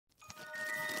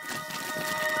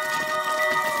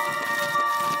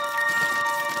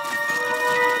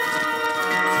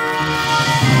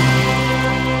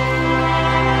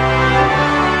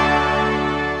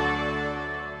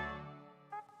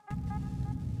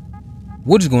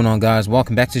What is going on, guys?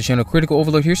 Welcome back to the channel. Critical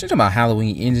Overlord here. So talking about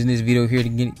Halloween ends in this video here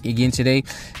again today,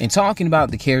 and talking about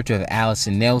the character of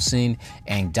Allyson Nelson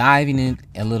and diving in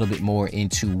a little bit more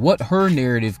into what her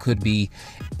narrative could be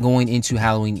going into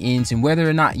Halloween ends and whether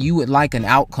or not you would like an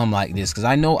outcome like this. Because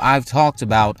I know I've talked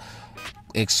about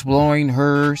exploring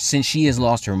her since she has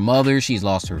lost her mother, she's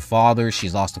lost her father,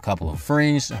 she's lost a couple of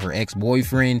friends, her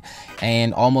ex-boyfriend,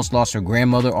 and almost lost her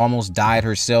grandmother, almost died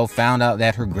herself, found out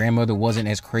that her grandmother wasn't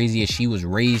as crazy as she was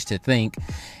raised to think.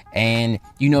 And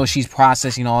you know, she's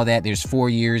processing all that. There's 4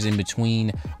 years in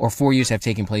between, or 4 years have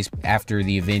taken place after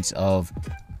the events of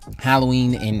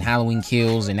Halloween and Halloween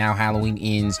Kills and now Halloween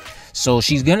Ends. So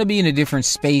she's gonna be in a different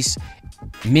space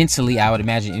mentally, I would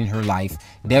imagine, in her life.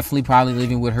 Definitely probably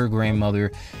living with her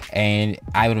grandmother, and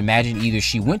I would imagine either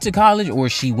she went to college or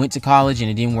she went to college and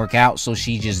it didn't work out, so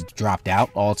she just dropped out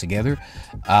altogether.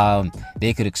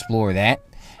 They could explore that,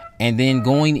 and then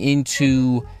going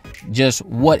into just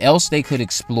what else they could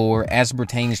explore as it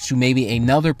pertains to maybe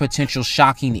another potential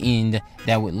shocking end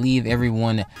that would leave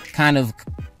everyone kind of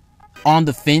on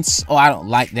the fence. Oh, I don't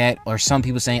like that. Or some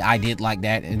people saying I did like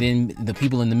that, and then the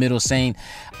people in the middle saying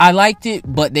I liked it,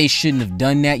 but they shouldn't have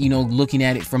done that. You know, looking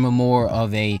at it from a more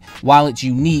of a, while it's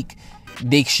unique,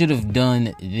 they should have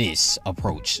done this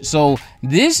approach. So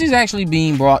this is actually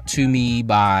being brought to me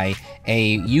by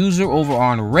a user over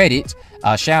on Reddit.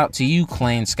 Shout out to you,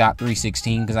 Clan Scott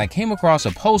 316, because I came across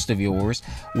a post of yours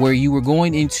where you were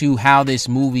going into how this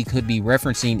movie could be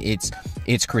referencing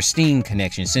its Christine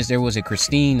connection, since there was a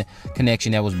Christine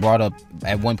connection that was brought up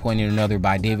at one point or another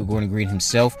by David Gordon Green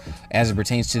himself as it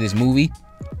pertains to this movie.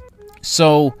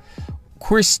 So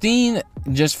Christine,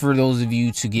 just for those of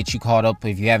you to get you caught up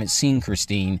if you haven't seen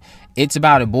Christine, it's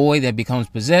about a boy that becomes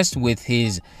possessed with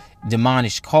his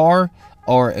demonished car,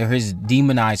 or his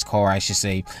demonized car, I should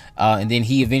say, and then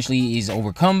he eventually is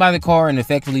overcome by the car and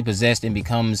effectively possessed and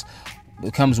becomes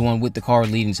one with the car,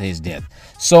 leading to his death.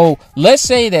 So let's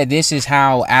say that this is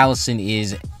how Allyson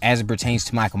is as it pertains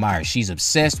to Michael Myers. She's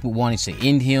obsessed with wanting to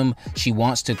end him. She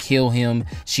wants to kill him.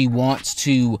 She wants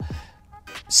to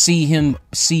see him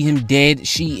dead.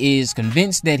 She is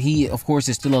convinced that he, of course,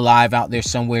 is still alive out there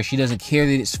somewhere. She doesn't care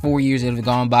that it's 4 years that have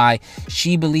gone by.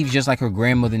 She believes, just like her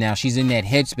grandmother now, she's in that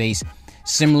headspace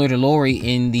similar to Laurie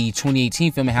in the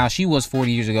 2018 film and how she was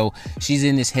 40 years ago. She's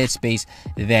in this headspace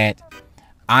that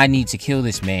I need to kill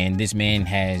this man. This man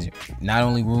has not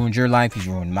only ruined your life, he's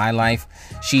ruined my life.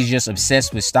 She's just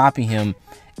obsessed with stopping him.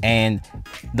 And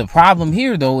the problem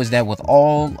here, though, is that with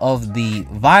all of the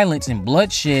violence and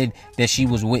bloodshed that she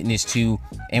was witness to,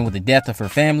 and with the death of her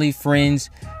family, friends,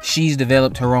 she's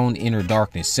developed her own inner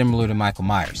darkness, similar to Michael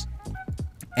Myers.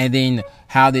 And then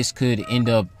how this could end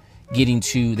up getting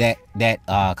to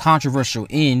that controversial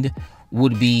end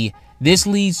would be, this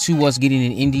leads to us getting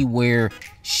an ending where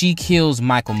she kills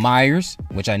Michael Myers,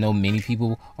 which I know many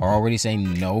people are already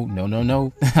saying no.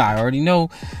 I already know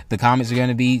the comments are going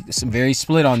to be very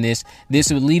split on this. This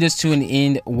would lead us to an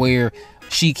end where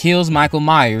she kills Michael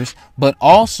Myers, but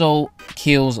also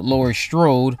kills Laurie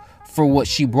Strode for what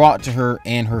she brought to her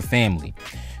and her family.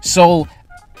 So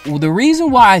the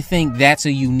reason why I think that's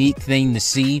a unique thing to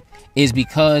see is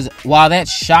because while that's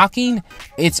shocking,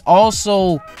 it's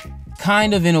also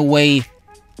kind of, in a way,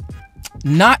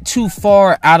 not too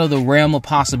far out of the realm of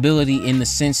possibility, in the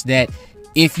sense that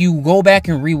if you go back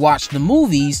and rewatch the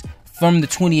movies from the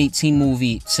 2018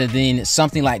 movie to then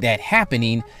something like that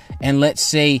happening, and let's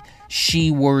say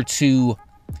she were to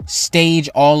stage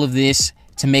all of this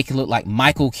to make it look like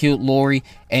Michael killed Laurie,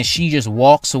 and she just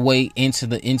walks away into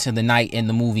the night and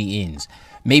the movie ends.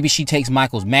 Maybe she takes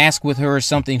Michael's mask with her or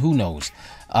something, who knows?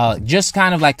 Just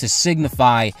kind of like to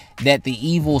signify that the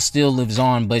evil still lives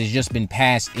on, but it's just been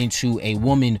passed into a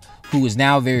woman who is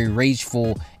now very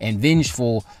rageful and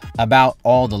vengeful about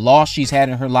all the loss she's had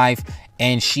in her life,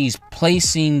 and she's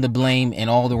placing the blame in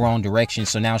all the wrong directions.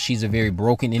 So now she's a very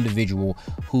broken individual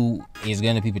who is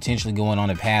going to be potentially going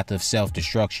on a path of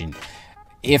self-destruction,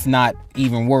 if not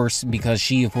even worse, because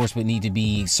she, of course, would need to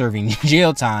be serving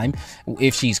jail time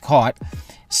if she's caught.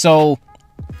 So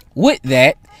with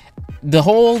that, the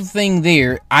whole thing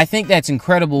there, I think that's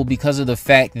incredible because of the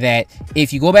fact that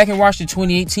if you go back and watch the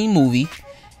 2018 movie,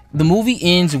 the movie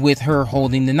ends with her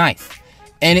holding the knife.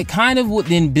 And it kind of would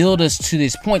then build us to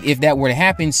this point. If that were to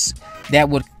happen, that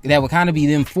would kind of be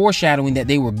them foreshadowing that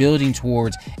they were building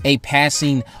towards a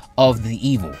passing of the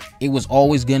evil. It was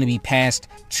always going to be passed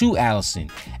to Allyson,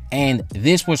 and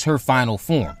this was her final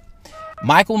form.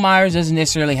 Michael Myers doesn't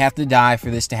necessarily have to die for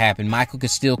this to happen. Michael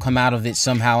could still come out of it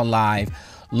somehow alive.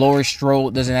 Laurie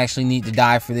Strode doesn't actually need to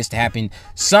die for this to happen.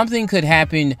 Something could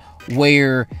happen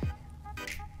where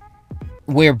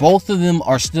where both of them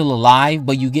are still alive,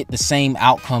 but you get the same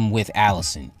outcome with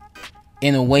Allyson,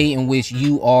 in a way in which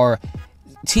you are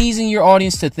teasing your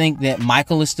audience to think that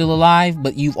Michael is still alive,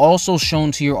 but you've also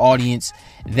shown to your audience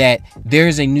that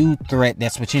there's a new threat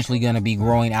that's potentially going to be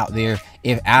growing out there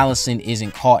if Allyson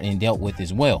isn't caught and dealt with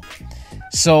as well.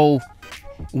 So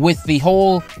with the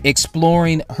whole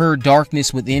exploring her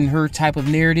darkness within her type of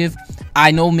narrative,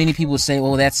 I know many people say,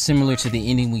 well, that's similar to the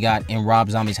ending we got in Rob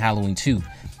Zombie's Halloween 2.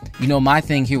 You know, my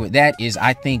thing here with that is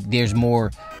I think there's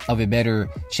more of a better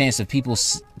chance of people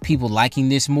liking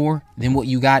this more than what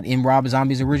you got in Rob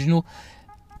Zombie's original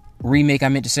remake, I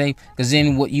meant to say. Because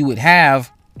then what you would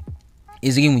have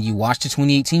is, again, when you watch the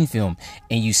 2018 film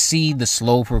and you see the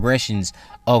slow progressions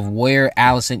of where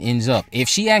Allyson ends up. If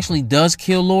she actually does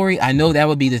kill Laurie, I know that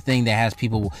would be the thing that has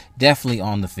people definitely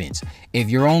on the fence. If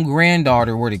your own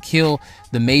granddaughter were to kill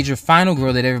the major final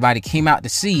girl that everybody came out to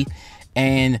see,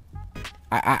 and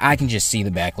I can just see the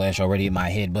backlash already in my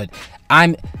head. But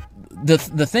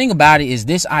the thing about it is,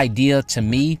 this idea to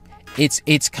me,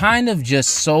 it's kind of just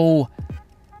so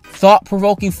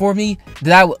thought-provoking for me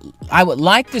that I would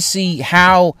like to see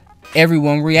how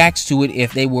everyone reacts to it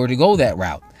if they were to go that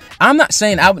route. I'm not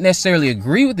saying I would necessarily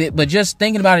agree with it, but just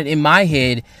thinking about it in my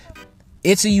head,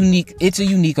 it's a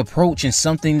unique approach, and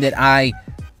something that I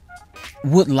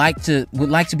would like to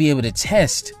be able to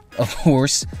test, of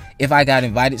course, if I got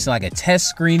invited to like a test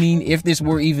screening, if this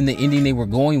were even the ending they were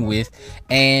going with,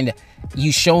 and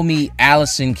you show me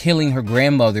Allyson killing her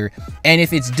grandmother, and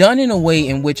if it's done in a way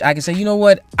in which I can say, you know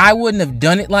what, I wouldn't have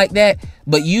done it like that,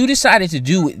 but you decided to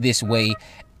do it this way,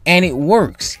 and it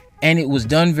works, and it was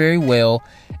done very well.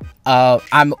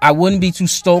 I wouldn't be too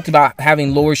stoked about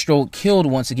having Laurie Strode killed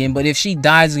once again, but if she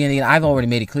dies again, I've already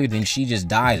made it clear, then she just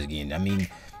dies again. I mean,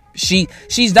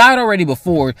 she's died already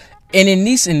before, and in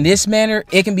this manner,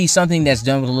 it can be something that's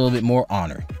done with a little bit more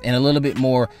honor and a little bit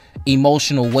more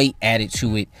emotional weight added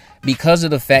to it, because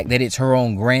of the fact that it's her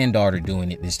own granddaughter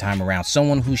doing it this time around,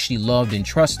 someone who she loved and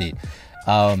trusted,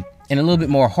 and a little bit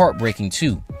more heartbreaking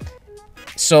too.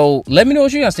 So let me know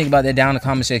what you guys think about that down in the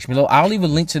comment section below. I'll leave a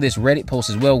link to this Reddit post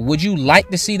as well. Would you like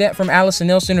to see that from Allyson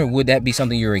Nelson, or would that be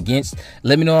something you're against?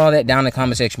 Let me know all that down in the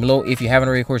comment section below. If you haven't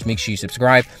already, of course, make sure you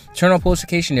subscribe. Turn on post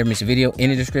notifications, never miss a video. In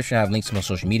the description, I have links to my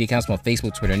social media accounts, my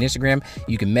Facebook, Twitter, and Instagram.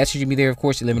 You can message me there, of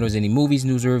course, to let me know if there's any movies,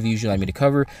 news, or reviews you'd like me to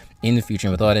cover in the future.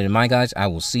 And with all that in mind, guys, I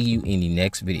will see you in the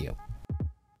next video.